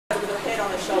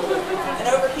his shoulder. And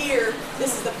over here,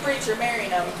 this is the preacher marrying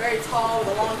him, very tall with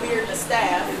a long beard and a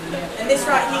staff. And this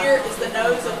right here is the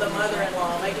nose of the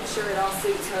mother-in-law, making sure it all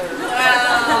suits her.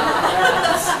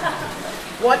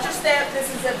 Watch your step. This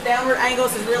is at downward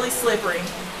angles, is really slippery.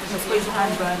 Just squeeze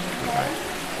behind you, bud.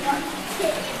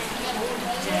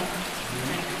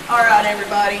 All right,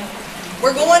 everybody.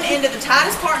 We're going into the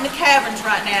tightest part in the caverns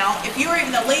right now. If you are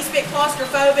even the least bit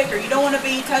claustrophobic or you don't want to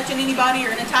be touching anybody or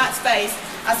in a tight space,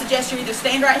 I suggest you either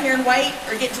stand right here and wait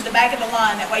or get to the back of the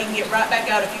line. That way you can get right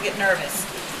back out if you get nervous.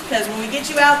 Because when we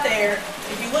get you out there,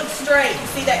 if you look straight, you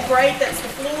see that grate that's the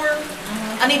floor?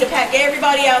 I need to pack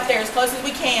everybody out there as close as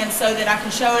we can so that I can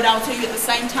show it all to you at the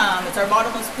same time. It's our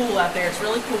bottomless pool out there. It's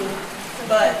really cool.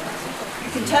 But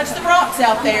you can touch the rocks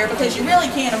out there because you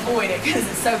really can't avoid it because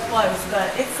it's so close.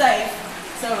 But it's safe.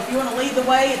 So if you want to lead the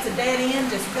way, it's a dead end,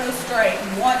 just go straight and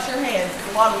watch your heads.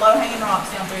 There's a lot of low-hanging rocks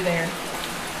down through there.